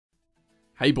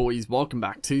Hey boys, welcome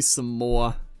back to some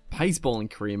more pace bowling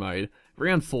career mode.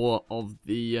 Round 4 of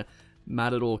the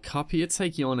Matador Cup here,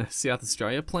 taking on South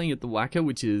Australia, playing at the Wacker,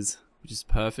 which is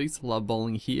perfect. Love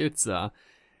bowling here.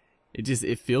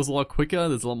 It feels a lot quicker.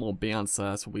 There's a lot more bounce. So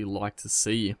that's what we like to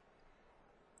see.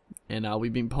 And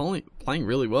we've been playing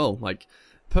really well. Like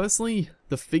personally,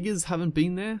 the figures haven't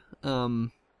been there.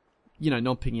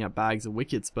 Not picking up bags of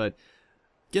wickets, but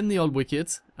getting the odd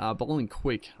wicket, bowling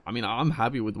quick. I mean, I'm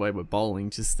happy with the way we're bowling.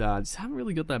 Just haven't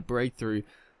really got that breakthrough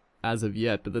as of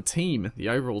yet. But the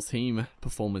overall team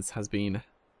performance has been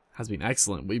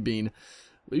excellent. We've been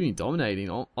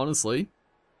dominating. Honestly,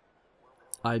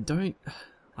 I don't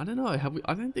know.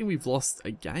 I don't think we've lost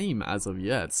a game as of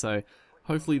yet. So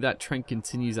hopefully that trend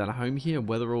continues at home here.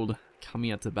 Weatherald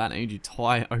coming out to bat. Andrew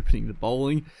Ty opening the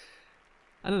bowling.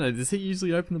 I don't know. Does he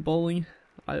usually open the bowling?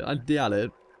 I doubt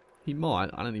it. He might,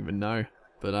 I don't even know.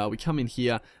 But we come in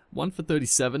here, 1 for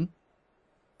 37.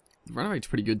 The run rate's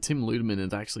pretty good. Tim Ludeman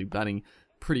is actually batting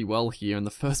pretty well here. And the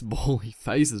first ball he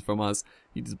faces from us,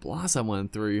 he just blasts that one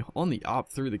through, on the up,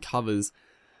 through the covers.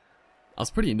 I was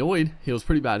pretty annoyed. He was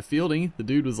pretty bad fielding. The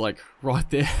dude was like right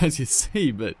there, as you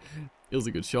see. But it was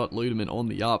a good shot. Ludeman on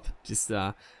the up. Just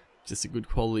a good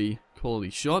quality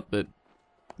shot. But,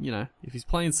 you know, if he's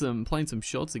playing some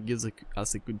shots, it gives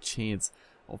us a good chance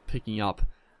of picking up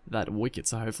that wicket,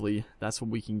 so hopefully that's what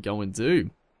we can go and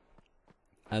do.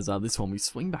 As this one we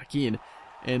swing back in,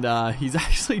 and he's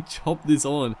actually chopped this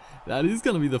on. That is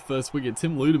going to be the first wicket.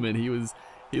 Tim Ludeman, he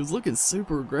was looking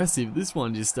super aggressive. This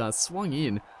one just swung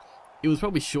in. It was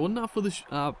probably short enough for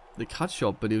the cut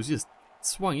shot, but it was just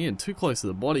swung in too close to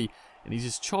the body, and he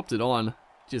just chopped it on,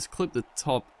 just clipped the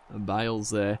top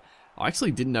bails there. I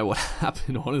actually didn't know what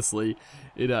happened, honestly.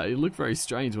 It looked very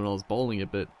strange when I was bowling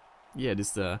it, but yeah,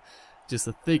 just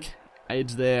a thick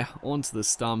edge there onto the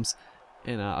stumps,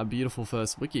 and a beautiful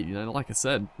first wicket. You know, like I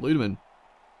said, Ludeman,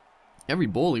 every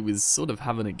ball he was sort of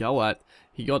having a go at.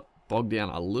 He got bogged down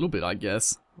a little bit, I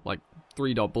guess, like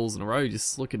 3 dot balls in a row,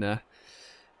 just looking to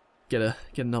get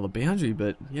another boundary.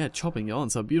 But yeah, chopping on.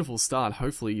 So a beautiful start.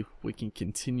 Hopefully we can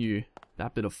continue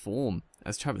that bit of form.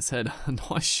 As Travis said, a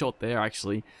nice shot there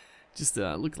actually. Just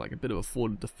looked like a bit of a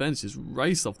forward defense, just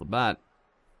raced off the bat.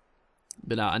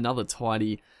 But another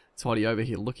tidy over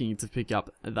here, looking to pick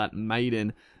up that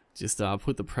maiden. Just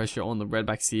put the pressure on the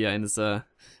redbacks here, and it's a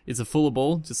fuller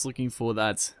ball. Just looking for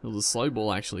that. It was a slow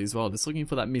ball actually as well. Just looking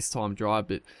for that mistimed drive,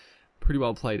 but pretty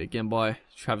well played again by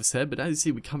Travis Head. But as you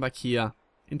see, we come back here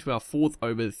into our 4th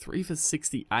over, 3 for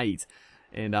 68,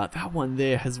 and that one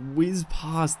there has whizzed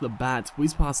past the bats,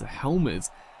 whizzed past the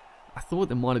helmets. I thought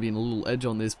there might have been a little edge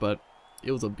on this, but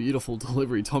it was a beautiful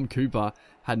delivery. Tom Cooper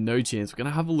had no chance. We're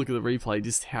going to have a look at the replay,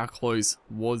 just how close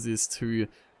was this to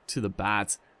the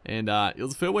bat. And it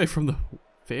was a fair way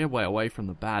away from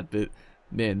the bat, but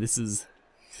man, this is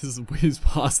whizzed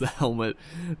past the helmet.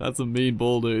 That's a mean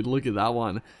ball, dude. Look at that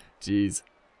one. Jeez.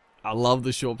 I love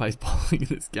the short pace bowling in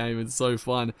this game. It's so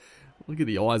fun. Look at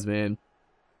the eyes, man.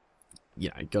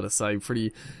 Yeah, I gotta say,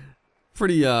 pretty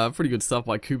good stuff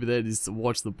by Cooper there, just to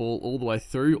watch the ball all the way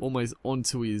through, almost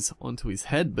onto his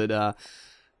head. But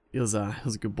it was a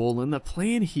good ball. And the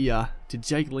plan here to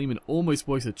Jake Lehman almost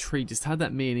works a treat. Just had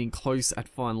that man in close at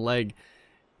fine leg,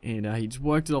 and he just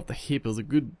worked it off the hip. It was a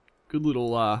good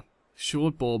little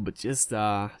short ball, but just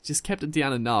kept it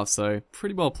down enough. So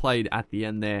pretty well played at the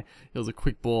end there. It was a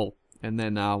quick ball, and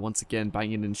then once again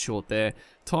banging in short there.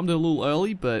 Timed it a little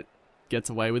early, but gets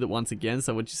away with it once again.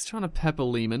 So we're just trying to pepper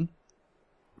Lehman.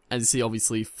 As you see,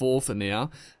 obviously 4 for now.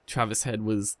 Travis Head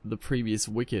was the previous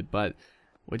wicket, but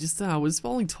we're just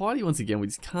bowling tidy once again. We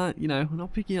just can't, we're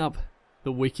not picking up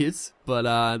the wickets, but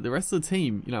the rest of the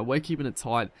team, we're keeping it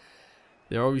tight.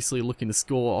 They're obviously looking to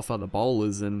score off other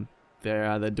bowlers, and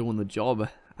they're doing the job.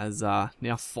 As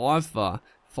now 5 for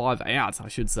 5 out, I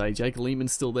should say. Jake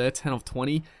Lehman's still there, 10 of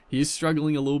 20. He is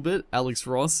struggling a little bit. Alex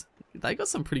Ross, they got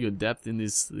some pretty good depth in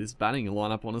this batting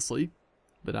lineup, honestly.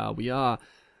 But we're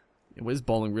just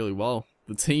bowling really well.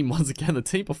 The team, once again, the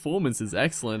team performance is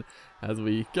excellent. As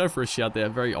we go for a shout there,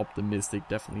 very optimistic,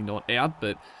 definitely not out,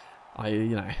 but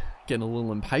getting a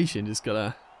little impatient. Just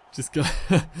gotta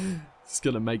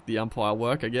make the umpire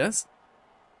work, I guess.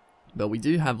 But we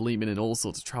do have Lehman in all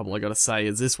sorts of trouble, I gotta say.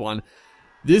 As this one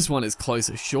is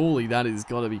closer. Surely that has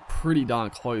got to be pretty darn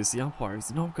close. The umpire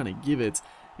is not gonna give it.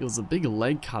 It was a big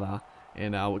leg cutter,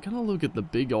 and we're gonna look at the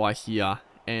big eye here,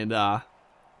 and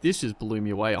this just blew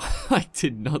me away. I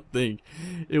did not think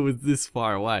it was this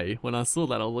far away. When I saw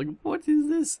that, I was like, what is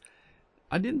this?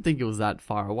 I didn't think it was that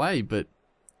far away, but,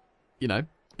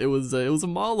 it was a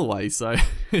mile away, so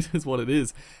it is what it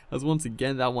is. As once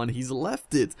again, that one, he's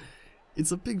left it.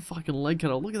 It's a big fucking leg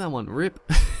cutter. Look at that one rip.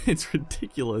 It's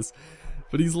ridiculous.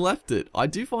 But he's left it. I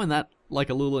do find that like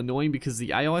a little annoying because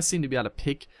the AI seem to be able to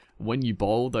pick when you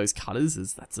bowl those cutters.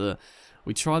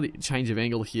 We try the change of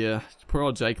angle here. Poor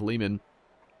old Jake Lehman.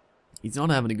 He's not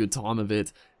having a good time of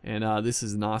it. And this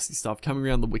is nasty stuff. Coming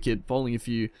around the wicket, bowling a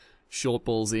few short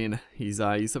balls in. He's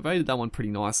evaded that one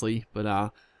pretty nicely. But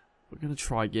we're going to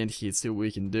try again here, see what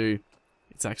we can do.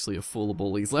 It's actually a fuller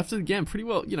ball. He's left it again. Pretty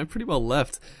well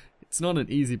left. It's not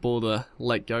an easy ball to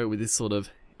let go with this sort of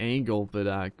angle,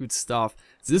 but good stuff.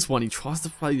 So this one, he tries to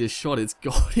play this shot. It's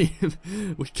got him.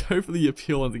 We go for the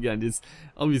appeal once again. Just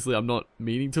obviously, I'm not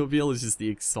meaning to appeal. It's just the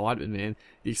excitement, man.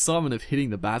 The excitement of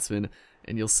hitting the batsman,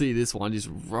 and you'll see this one just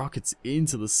rockets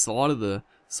into the side of the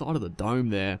dome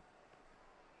there.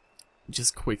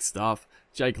 Just quick stuff.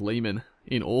 Jake Lehman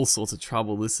in all sorts of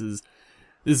trouble. This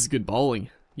is good bowling.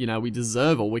 You know, we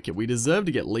deserve a wicket. We deserve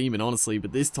to get Lehman, honestly,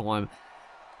 but this time,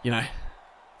 you know,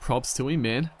 props to him,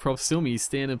 man. Props to him. He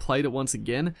stand and played it once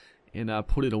again and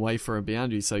put it away for a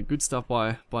boundary. So good stuff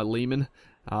by Lehman.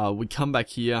 We come back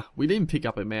here. We didn't pick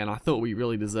up it, man. I thought we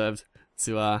really deserved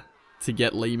to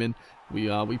get Lehman.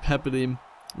 We peppered him.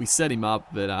 We set him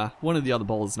up, but one of the other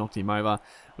bowlers knocked him over.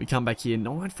 We come back here,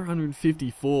 9 for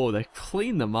 154. They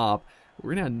cleaned them up.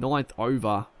 We're in our 9th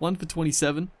over, 1 for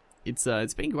 27.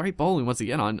 It's been great bowling once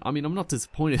again. I mean, I'm not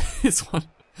disappointed. This one,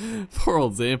 poor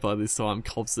old Zampa this time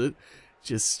cops it.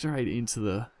 Just straight into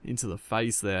the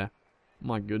face there.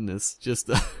 My goodness, just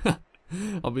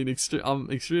I'm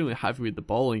extremely happy with the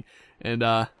bowling, and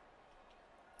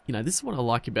you know, this is what I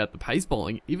like about the pace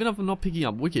bowling. Even if I'm not picking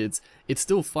up wickets, it's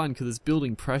still fun because it's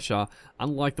building pressure.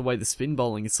 Unlike the way the spin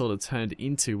bowling is sort of turned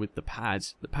into with the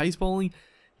pads, the pace bowling,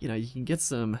 you know, you can get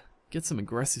some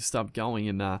aggressive stuff going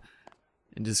and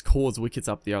just cause wickets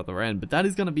up the other end. But that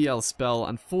is going to be our spell.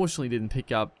 Unfortunately, didn't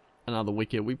pick up another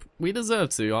wicket. We deserve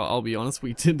to. I'll be honest,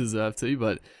 we did deserve to,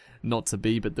 but not to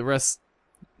be. But the rest,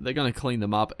 they're going to clean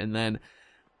them up, and then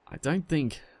I don't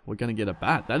think we're going to get a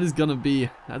bat. That's going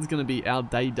to be our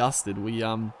day dusted. We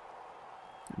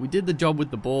did the job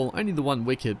with the ball, only the 1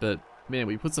 wicket, but man,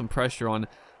 we put some pressure on.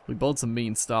 We bowled some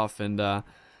mean stuff, and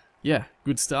yeah,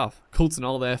 good stuff. Coulson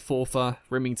all there, 4 for,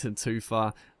 Remington 2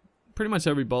 for. Pretty much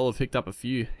every bowler picked up a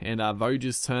few, and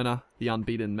Voges, Turner, the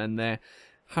unbeaten men there.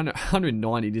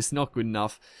 190, just not good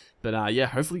enough. But yeah,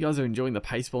 hopefully you guys are enjoying the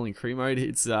pace bowling career mode.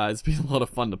 It's been a lot of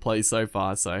fun to play so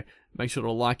far, so make sure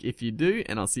to like if you do,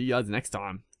 and I'll see you guys next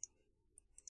time.